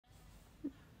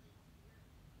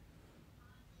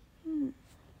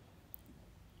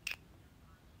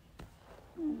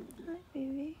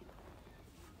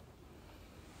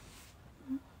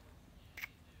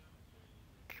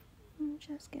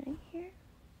just getting here.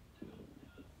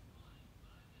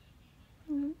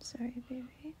 I'm sorry,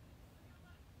 baby.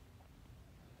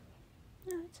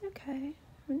 No, it's okay.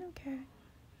 I don't care.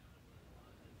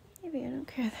 Maybe I don't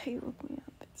care that you woke me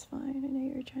up. It's fine. I know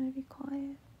you were trying to be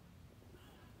quiet.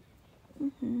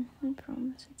 I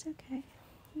promise it's okay.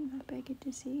 I'm happy I get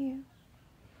to see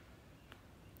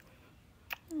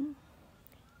you.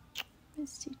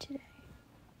 Missed you today.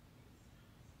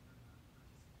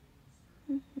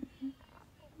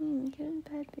 Get in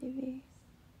bed, baby.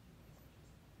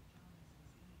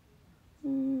 I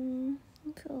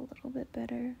feel a little bit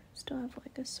better. Still have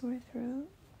like a sore throat.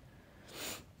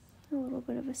 A little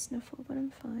bit of a sniffle, but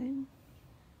I'm fine.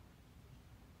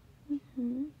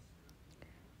 I'm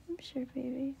sure,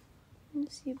 baby.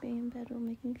 Just you being in bed will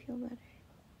make me feel better.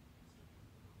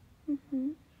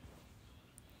 Can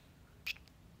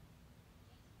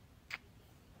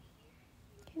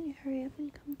you hurry up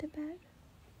and come to bed?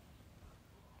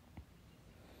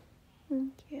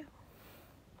 Thank you.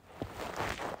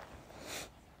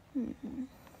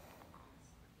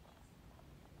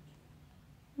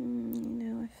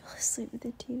 I fell asleep with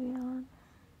the TV on.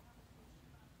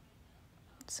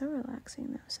 It's so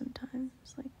relaxing though sometimes,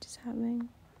 like just having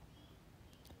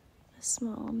a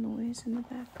small noise in the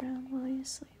background while you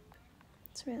sleep.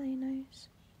 It's really nice.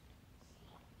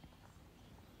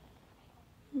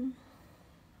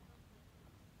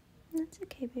 That's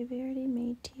okay, baby. I already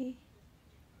made tea.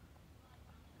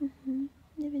 I've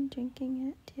been drinking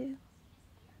it too.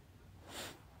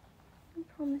 I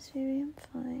promise, baby, I'm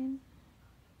fine.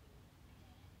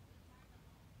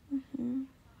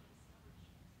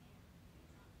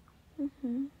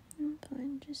 I'm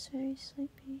fine, just very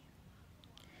sleepy.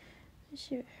 I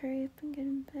should hurry up and get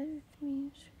in bed with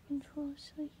me so I can fall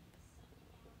asleep.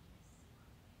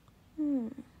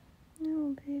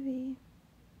 No, baby.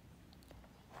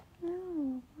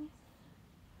 No.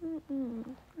 I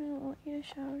don't want you to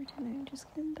shower tonight. Just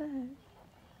get in bed.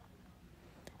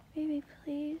 Baby,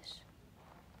 please.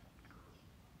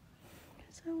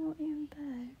 Because I want you in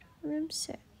bed. I'm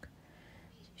sick. So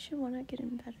you should want to get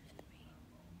in bed with me.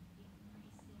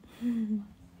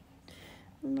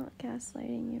 I'm not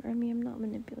gaslighting you. I'm not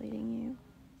manipulating you.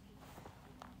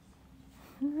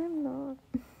 I'm not.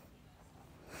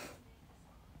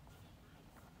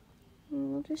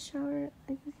 We'll just shower.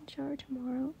 Like, we can shower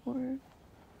tomorrow, or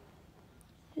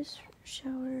just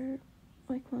shower,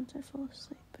 like, once I fall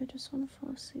asleep. I just want to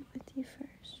fall asleep with you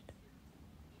first.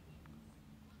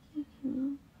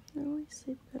 I always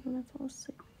sleep good when I fall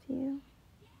asleep with you.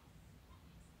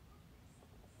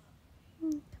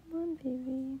 Come on,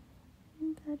 baby.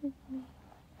 In bed with me.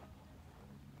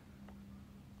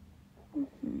 I want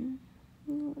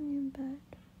you in bed.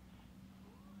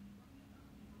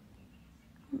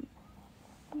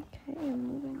 Okay, I'm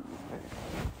moving over.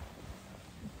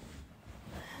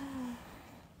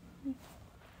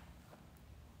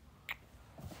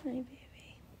 Hi,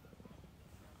 baby.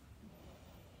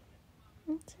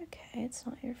 It's okay. It's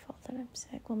not your fault that I'm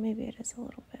sick. Well, maybe it is a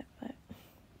little bit, but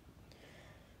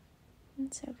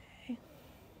it's okay.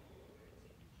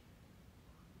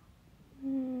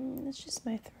 It's just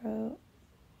my throat.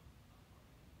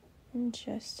 I'm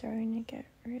just starting to get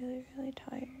really, really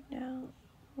tired now.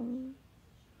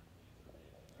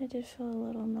 I did feel a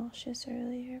little nauseous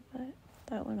earlier, but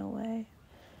that went away.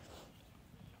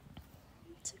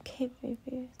 It's okay,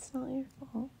 baby. It's not your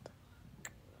fault.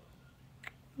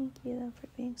 Thank you, though, for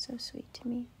being so sweet to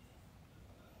me.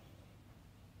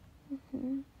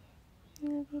 I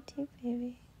love you too,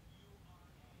 baby.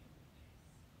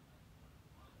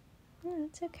 No,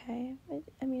 it's okay.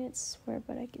 It's sore,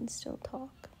 but I can still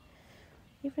talk.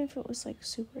 Even if it was, like,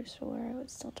 super sore, I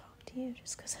would still talk to you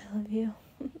just because I love you.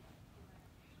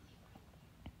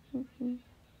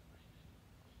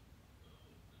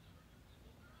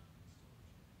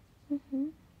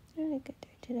 I had a good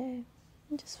day today.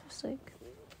 I just was, like,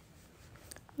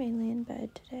 mainly in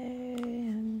bed today,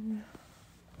 and I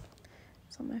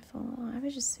was on my phone a lot. I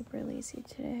was just super lazy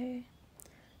today. I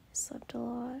slept a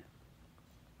lot.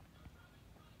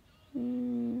 I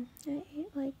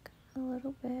ate, like, a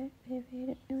little bit, baby. I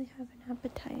didn't really have an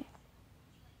appetite.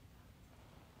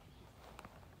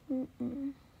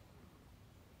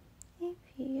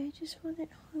 Baby, I just wasn't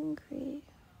hungry.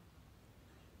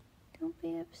 Don't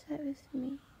be upset with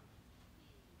me.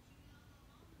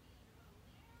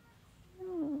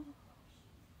 No.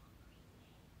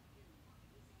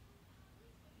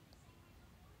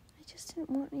 I just didn't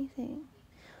want anything.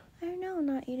 I know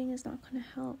not eating is not gonna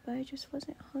help, but I just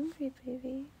wasn't hungry,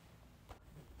 baby.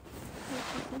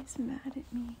 Everybody's mad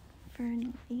at me for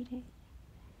not eating.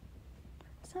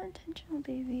 It's not intentional,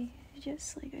 baby. I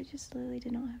just literally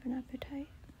did not have an appetite.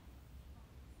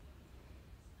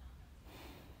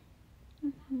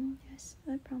 Yes,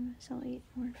 I promise I'll eat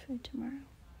more food tomorrow.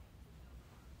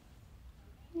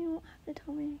 You won't have to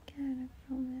tell me again, I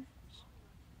promise.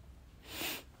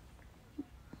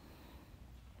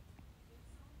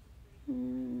 I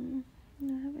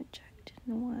haven't checked it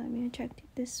in a while. I mean, I checked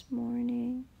it this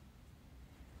morning.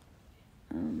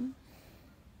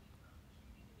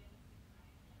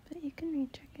 But you can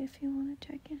recheck it if you want to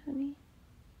check it, honey.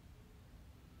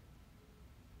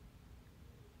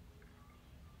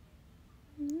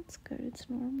 That's good, it's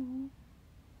normal.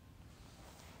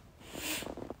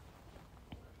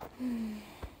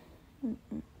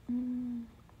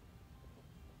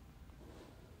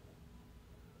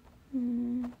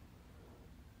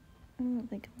 I don't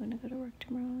think I'm gonna go to work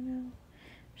tomorrow now.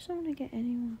 I just don't want to get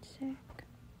anyone sick.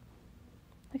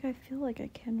 Like, I feel like I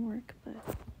can work, but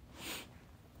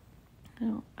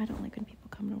I don't like when people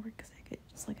come to work because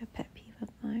it's like a pet peeve of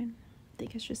mine. I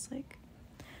think it's just like,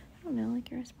 I don't know,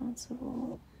 like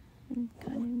irresponsible and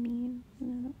kind of mean,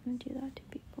 and I don't want to do that to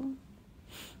people.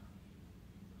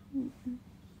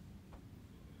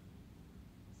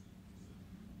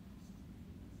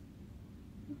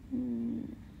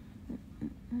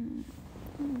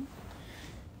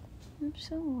 I'm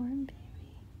so warm, baby.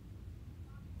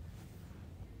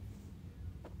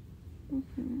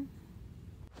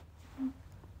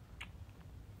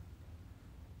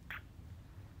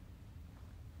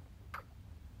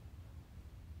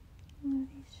 I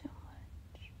love you so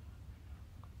much.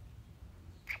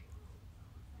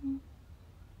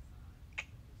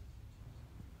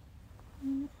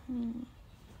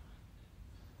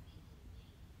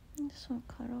 I just want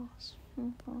cuddles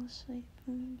and fall asleep.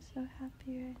 I'm so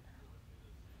happy right now.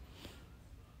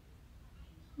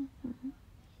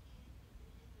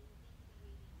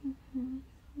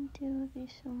 I do love you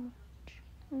so much.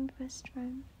 I'm best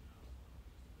friend.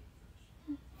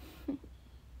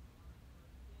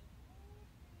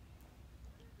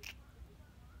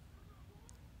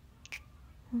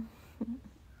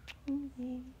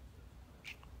 Okay.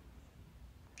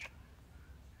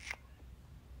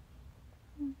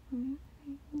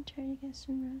 I'll try to get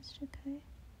some rest, okay?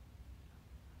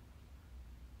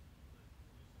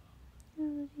 I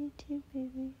love you too,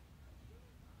 baby.